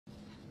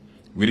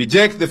We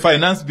reject the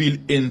finance bill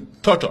in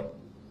total.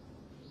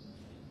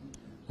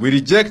 We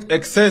reject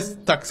excess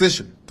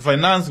taxation to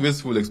finance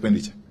wasteful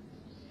expenditure.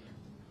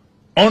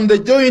 On the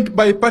joint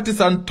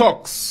bipartisan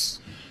talks,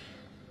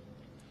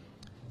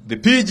 the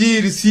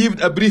PG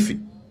received a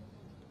briefing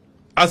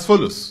as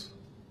follows: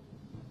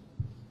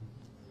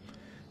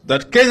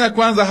 that Kenya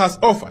Kwanza has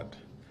offered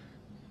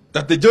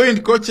that the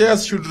joint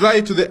co-chairs should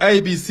write to the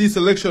IBC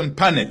selection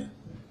panel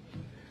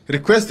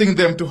requesting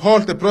them to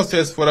halt the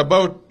process for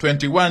about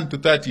 21 to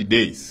 30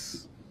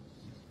 days.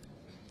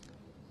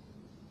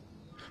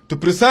 To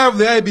preserve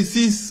the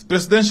IBC's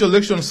presidential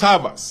election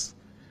servers,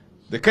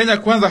 the Kenya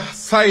Kwanza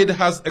side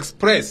has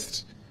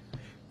expressed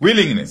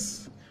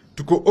willingness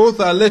to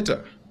co-author a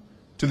letter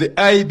to the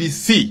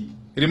IBC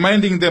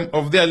reminding them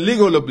of their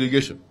legal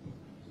obligation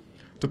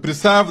to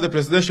preserve the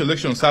presidential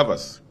election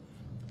servers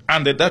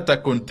and the data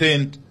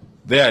contained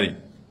therein.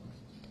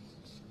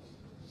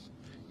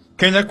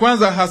 Kenya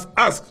Kwanza has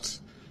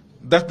asked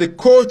that the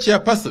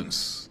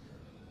co-chairpersons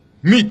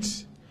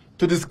meet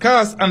to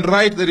discuss and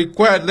write the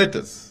required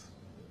letters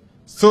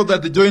so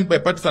that the joint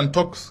bipartisan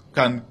talks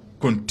can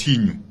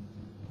continue.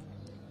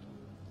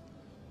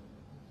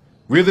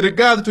 With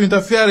regard to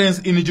interference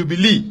in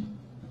Jubilee,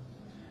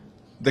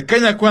 the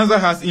Kenya Kwanza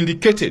has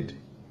indicated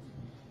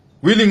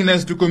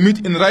willingness to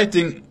commit in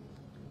writing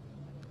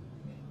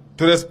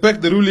to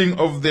respect the ruling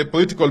of the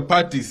political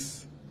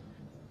parties'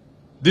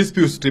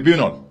 disputes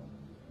tribunal,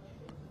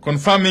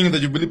 confirming the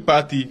Jubilee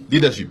Party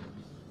leadership.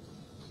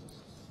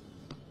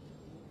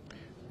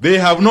 They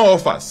have no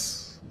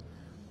offers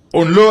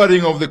on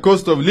lowering of the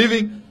cost of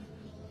living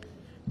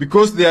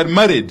because they are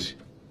married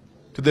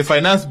to the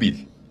finance bill,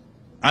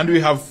 and we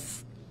have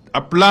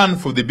a plan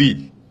for the bill.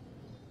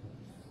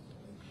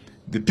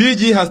 The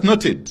PG has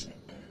noted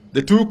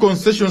the two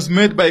concessions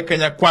made by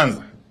Kenya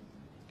Kwanza.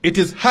 It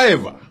is,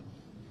 however,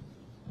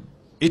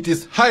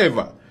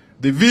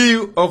 the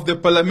view of the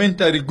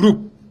parliamentary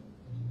group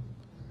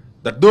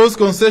that those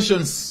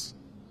concessions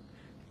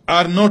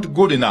are not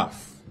good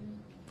enough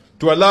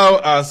to allow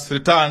us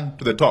return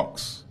to the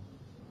talks.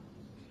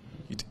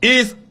 It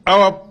is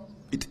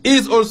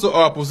also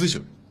our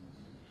position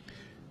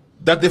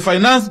that the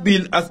finance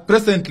bill as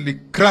presently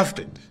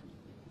crafted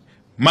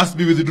must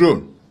be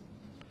withdrawn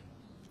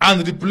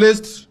and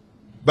replaced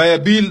by a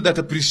bill that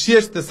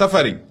appreciates the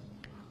suffering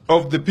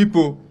of the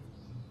people,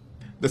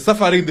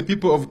 the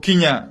people of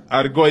Kenya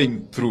are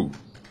going through.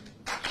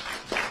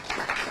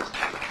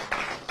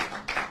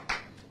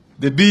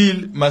 The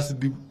bill must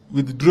be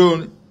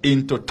withdrawn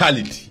in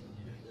totality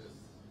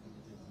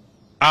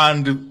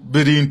and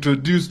be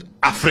reintroduced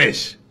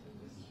afresh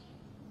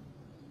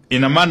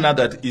in a manner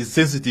that is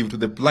sensitive to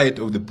the plight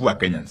of the poor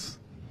Kenyans.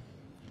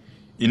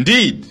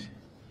 Indeed,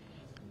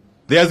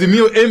 the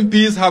Azimio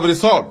MPs have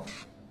resolved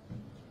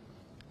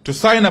to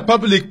sign a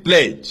public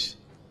pledge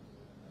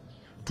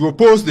to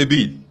oppose the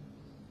bill,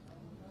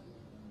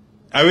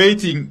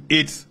 awaiting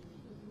its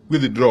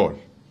withdrawal.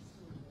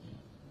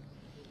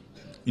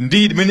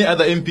 Indeed, many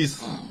other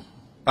MPs,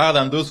 other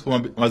than those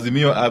from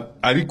Azimio,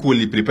 are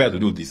equally prepared to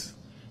do this.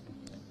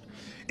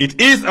 It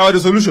is our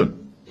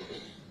resolution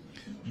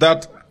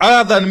that,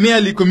 other than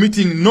merely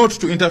committing not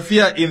to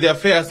interfere in the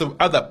affairs of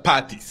other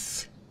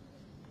parties,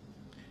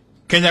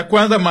 Kenya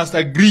Kwanza must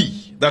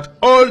agree that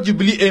all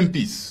Jubilee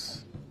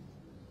MPs,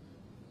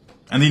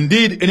 and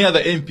indeed any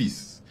other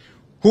MPs,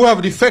 who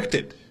have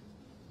defected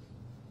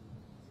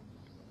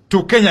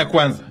to Kenya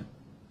Kwanza,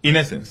 in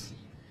essence,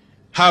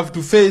 have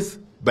to face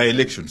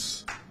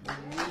by-elections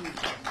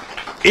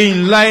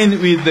in line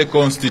with the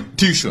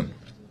Constitution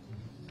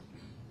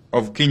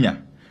of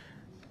Kenya.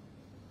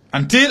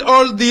 Until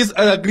all these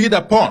are agreed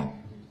upon,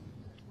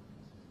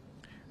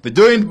 the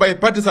joint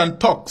bipartisan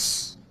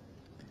talks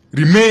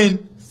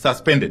remain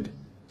suspended.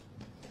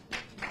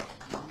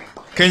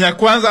 Kenya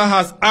Kwanza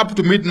has up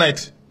to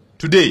midnight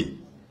today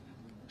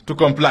to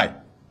comply.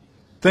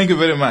 Thank you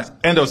very much.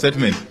 End of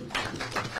statement.